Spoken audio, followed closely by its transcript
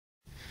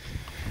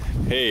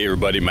Hey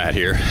everybody, Matt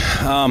here.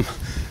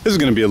 This is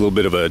going to be a little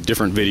bit of a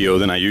different video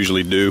than I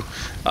usually do.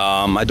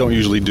 I don't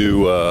usually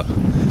do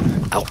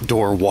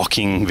outdoor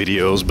walking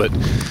videos, but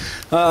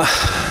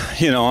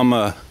you know,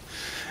 I'm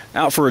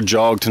out for a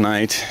jog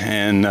tonight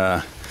and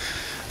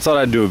thought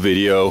I'd do a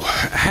video.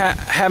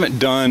 Haven't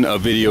done a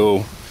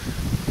video,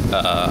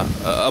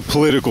 a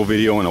political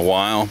video in a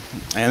while,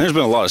 and there's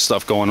been a lot of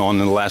stuff going on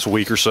in the last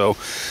week or so,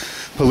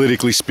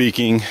 politically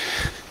speaking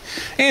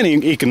and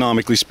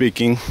economically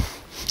speaking,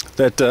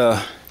 that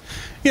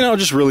you know,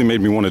 just really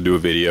made me want to do a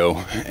video.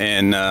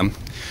 And a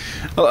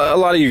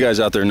lot of you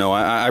guys out there know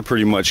I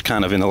pretty much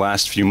kind of in the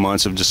last few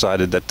months have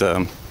decided that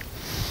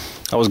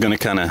I was going to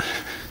kind of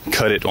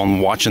cut it on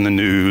watching the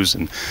news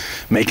and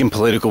making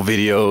political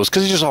videos,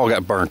 because it just all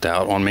got burnt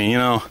out on me, you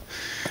know.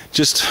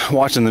 Just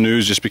watching the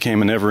news just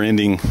became a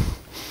never-ending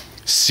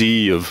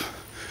sea of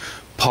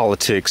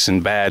politics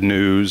and bad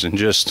news, and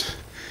just,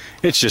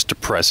 it's just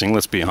depressing,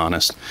 let's be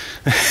honest.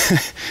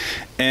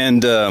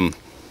 And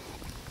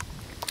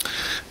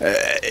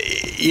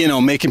you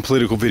know, making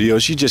political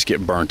videos, you just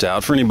get burnt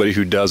out. For anybody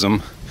who does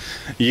them,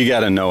 you got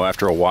to know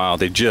after a while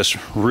they just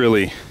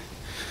really,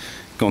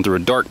 going through a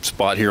dark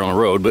spot here on the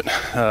road, but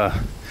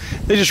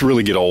they just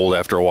really get old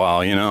after a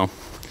while, you know.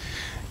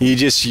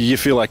 You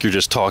feel like you're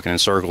just talking in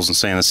circles and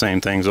saying the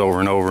same things over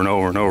and over and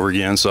over and over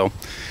again. So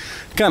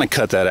kind of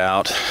cut that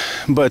out.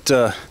 But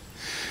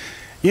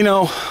you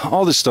know,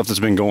 all this stuff that's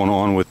been going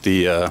on with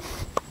the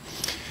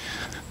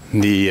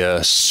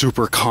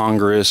super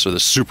Congress or the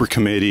super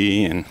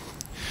committee and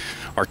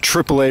our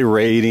AAA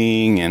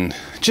rating, and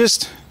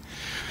just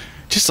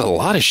a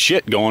lot of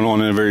shit going on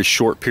in a very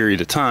short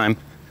period of time.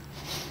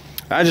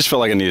 I just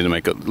felt like I needed to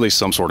make at least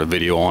some sort of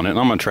video on it, and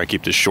I'm gonna try to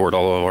keep this short,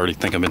 although I already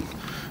think I've been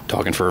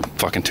talking for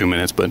fucking 2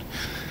 minutes. But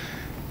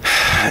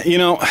you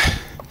know,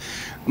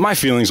 my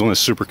feelings on this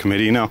super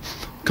committee, you know,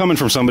 coming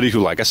from somebody who,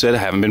 like I said, I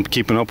haven't been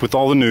keeping up with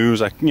all the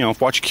news. I, you know,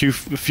 watch a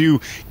few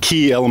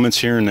key elements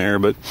here and there,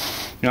 but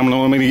you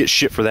know, I'm gonna get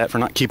shit for that, for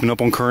not keeping up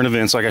on current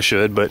events like I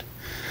should. But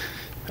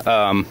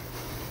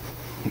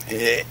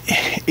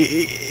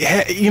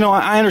you know,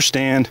 I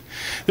understand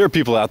there are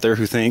people out there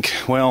who think,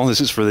 well, this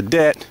is for the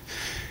debt.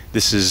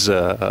 This is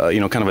you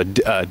know, kind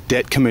of a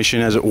debt commission,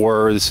 as it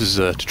were. This is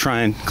to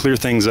try and clear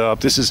things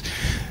up. This is,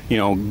 you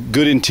know,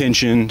 good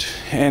intentioned,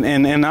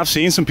 and I've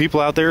seen some people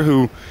out there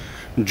who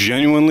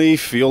genuinely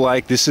feel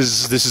like this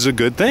is a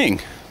good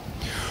thing,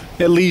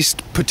 at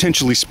least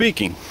potentially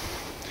speaking.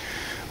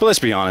 But let's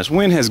be honest,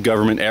 when has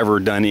government ever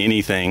done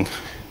anything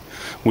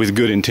with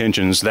good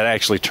intentions that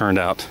actually turned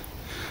out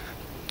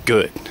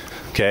good?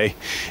 Okay,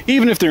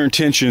 even if their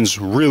intentions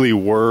really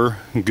were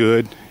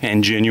good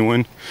and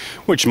genuine,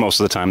 which most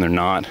of the time they're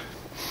not,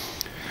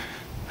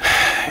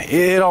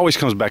 it always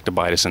comes back to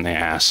bite us in the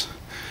ass.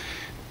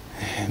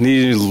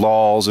 These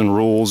laws and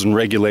rules and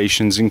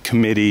regulations and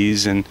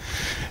committees, and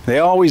they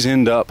always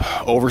end up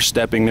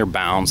overstepping their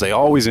bounds. They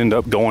always end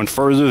up going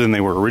further than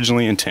they were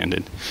originally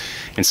intended.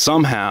 And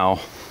somehow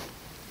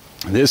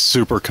this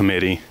super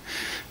committee,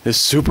 this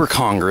super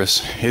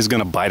Congress, is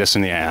going to bite us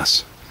in the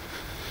ass.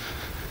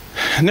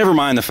 Never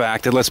mind the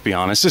fact that, let's be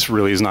honest, this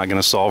really is not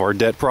going to solve our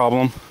debt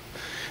problem.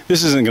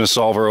 This isn't going to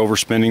solve our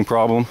overspending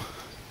problem.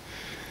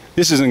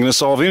 This isn't going to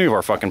solve any of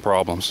our fucking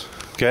problems,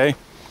 okay?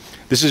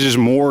 This is just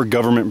more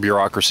government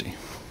bureaucracy.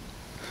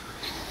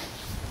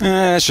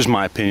 That's just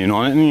my opinion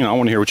on it, and you know, I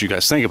want to hear what you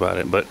guys think about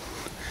it, but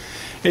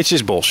it's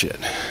just bullshit,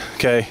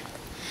 okay?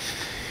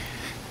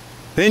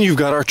 Then you've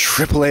got our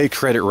AAA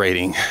credit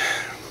rating.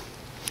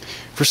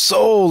 For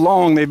so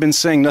long they've been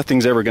saying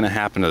nothing's ever going to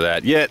happen to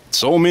that, yet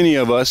so many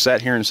of us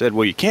sat here and said,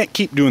 well, you can't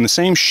keep doing the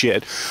same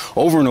shit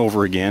over and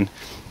over again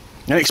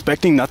and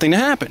expecting nothing to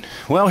happen.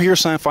 Well,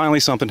 here's finally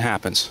something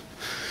happens.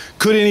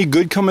 Could any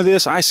good come of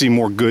this? I see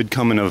more good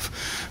coming of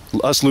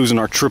us losing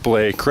our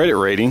AAA credit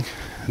rating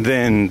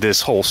than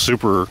this whole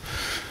super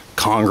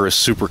Congress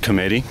super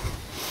committee.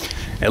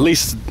 At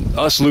least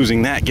us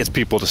losing that gets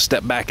people to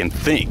step back and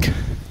think,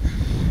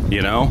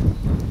 you know.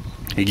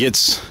 It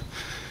gets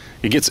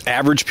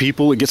average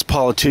people, it gets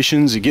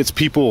politicians, it gets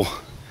people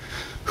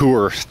who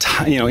are,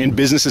 you know, in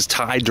businesses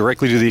tied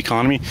directly to the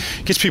economy.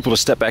 It gets people to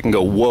step back and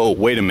go, whoa,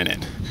 wait a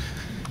minute.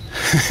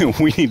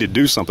 We need to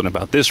do something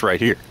about this right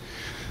here.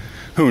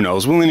 Who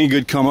knows? Will any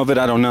good come of it?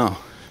 I don't know.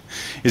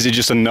 Is it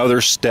just another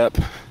step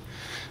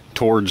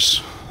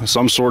towards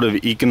some sort of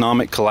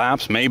economic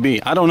collapse?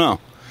 Maybe. I don't know.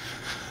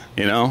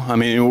 You know, I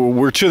mean,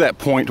 we're to that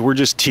point, we're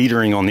just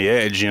teetering on the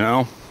edge, you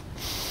know?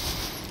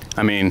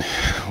 I mean,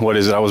 what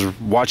is it? I was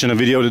watching a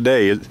video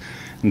today.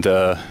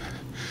 The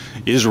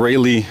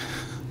Israeli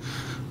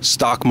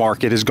stock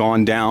market has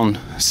gone down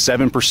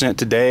 7%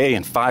 today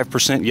and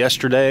 5%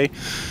 yesterday.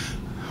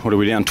 What are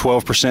we down?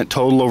 12%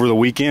 total over the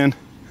weekend.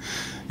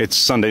 It's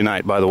Sunday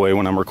night, by the way,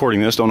 when I'm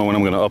recording this. Don't know when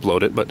I'm going to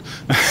upload it, but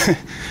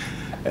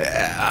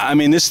I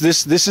mean, this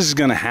is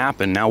going to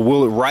happen. Now,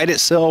 will it right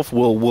itself?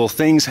 Will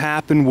things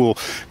happen? Will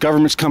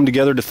governments come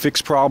together to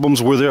fix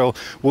problems? Will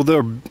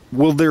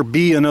there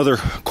be another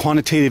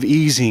quantitative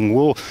easing?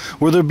 Will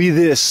there be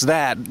this,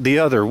 that, the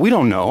other? We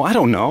don't know. I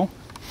don't know.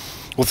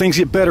 Will things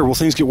get better? Will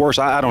things get worse?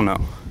 I don't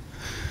know.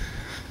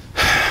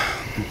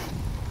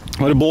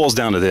 But it boils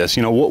down to this,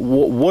 you know,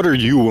 what are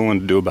you willing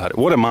to do about it?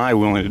 What am I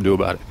willing to do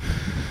about it?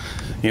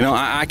 You know,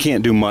 I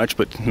can't do much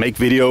but make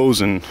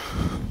videos and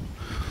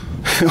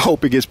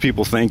hope it gets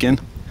people thinking.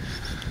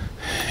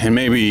 And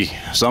maybe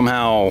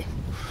somehow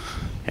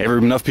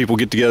enough people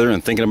get together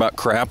and thinking about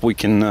crap, we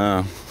can,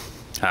 I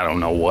don't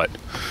know what.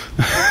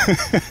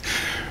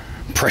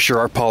 Pressure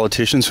our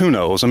politicians, who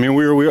knows? I mean,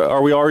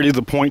 are we already at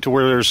the point to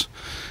where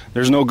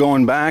there's no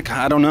going back?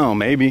 I don't know,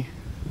 maybe.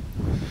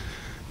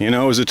 You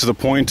know, is it to the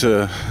point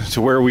to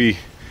where we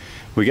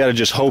got to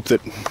just hope that,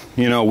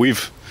 you know,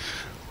 we've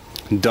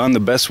done the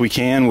best we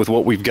can with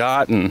what we've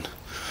got, and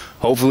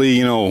hopefully,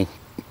 you know,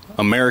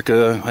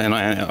 America and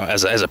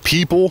as a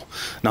people,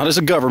 not as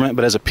a government,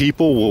 but as a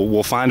people,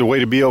 we'll find a way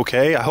to be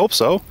okay. I hope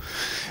so,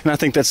 and I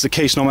think that's the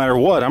case no matter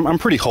what. I'm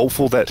pretty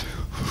hopeful that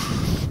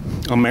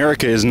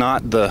America is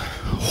not the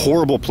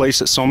horrible place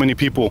that so many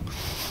people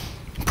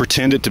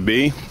pretend it to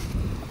be.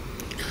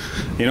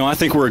 You know, I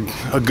think we're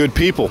a good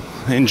people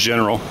in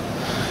general,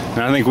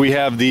 and I think we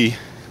have the,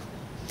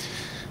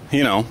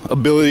 you know,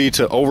 ability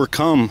to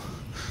overcome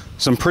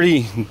some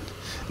pretty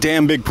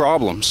damn big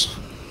problems.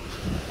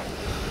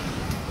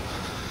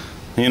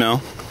 You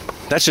know,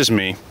 that's just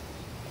me.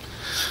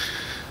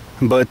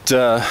 But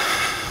I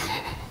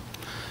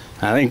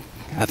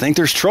think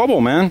there's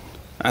trouble, man.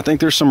 I think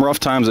there's some rough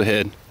times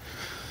ahead.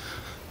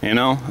 You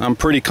know, I'm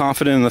pretty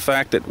confident in the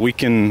fact that we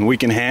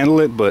can handle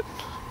it, but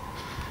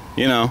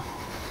you know,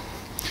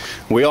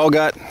 we all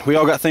got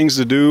things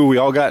to do. We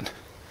all got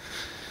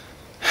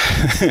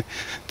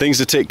things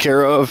to take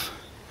care of.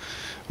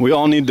 We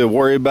all need to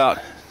worry about,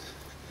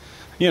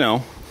 you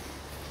know,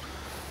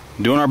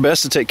 doing our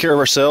best to take care of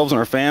ourselves and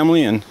our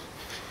family, and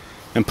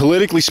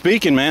politically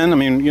speaking, man, I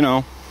mean, you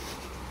know,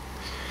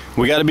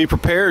 we got to be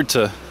prepared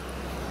to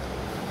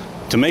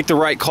make the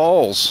right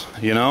calls,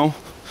 you know,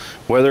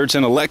 whether it's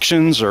in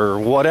elections or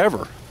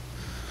whatever.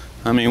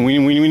 I mean, we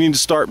need to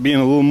start being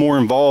a little more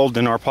involved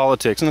in our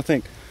politics, and I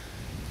think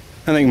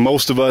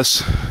most of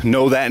us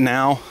know that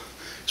now,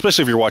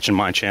 especially if you're watching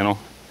my channel,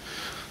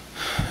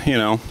 you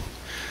know.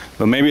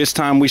 But maybe it's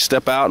time we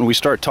step out and we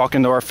start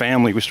talking to our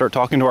family, we start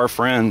talking to our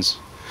friends.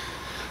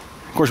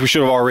 Of course, we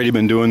should have already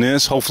been doing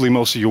this. Hopefully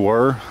most of you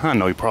were. I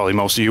know probably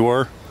most of you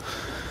were.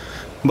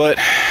 But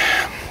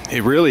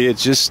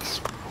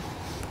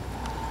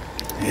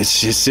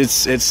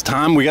it's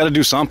time. We got to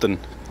do something.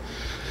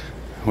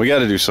 We got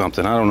to do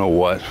something. I don't know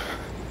what,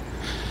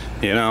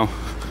 you know.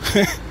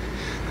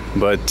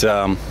 But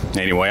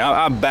anyway,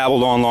 I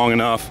babbled on long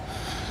enough.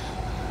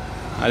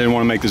 I didn't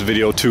want to make this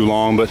video too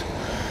long, but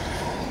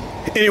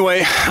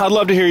anyway, I'd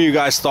love to hear you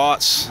guys'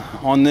 thoughts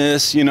on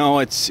this. You know,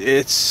 it's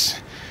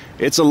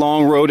a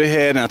long road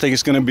ahead, and I think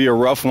it's going to be a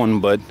rough one,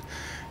 but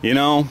you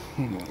know,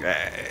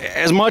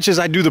 as much as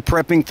I do the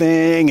prepping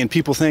thing and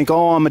people think,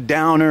 oh, I'm a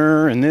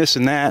downer and this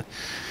and that,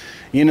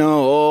 you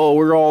know, oh,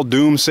 we're all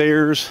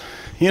doomsayers.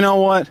 You know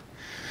what?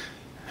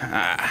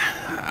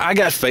 I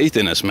got faith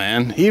in us,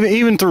 man.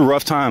 Even through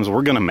rough times,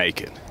 we're gonna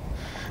make it.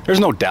 There's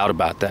no doubt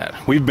about that.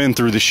 We've been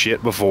through this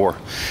shit before.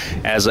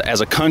 As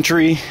a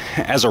country,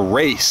 as a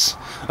race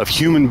of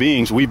human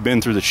beings, we've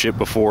been through the shit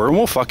before, and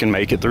we'll fucking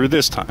make it through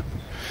this time.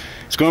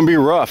 It's gonna be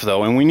rough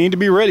though, and we need to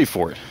be ready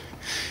for it.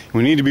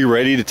 We need to be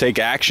ready to take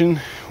action,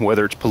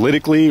 whether it's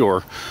politically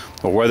or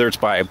whether it's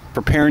by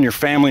preparing your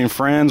family and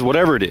friends,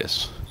 whatever it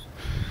is.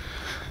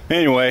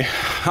 Anyway,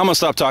 I'm gonna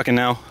stop talking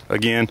now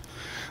again.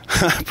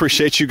 I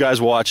appreciate you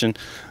guys watching.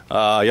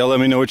 Y'all let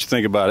me know what you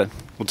think about it.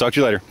 We'll talk to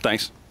you later.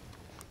 Thanks.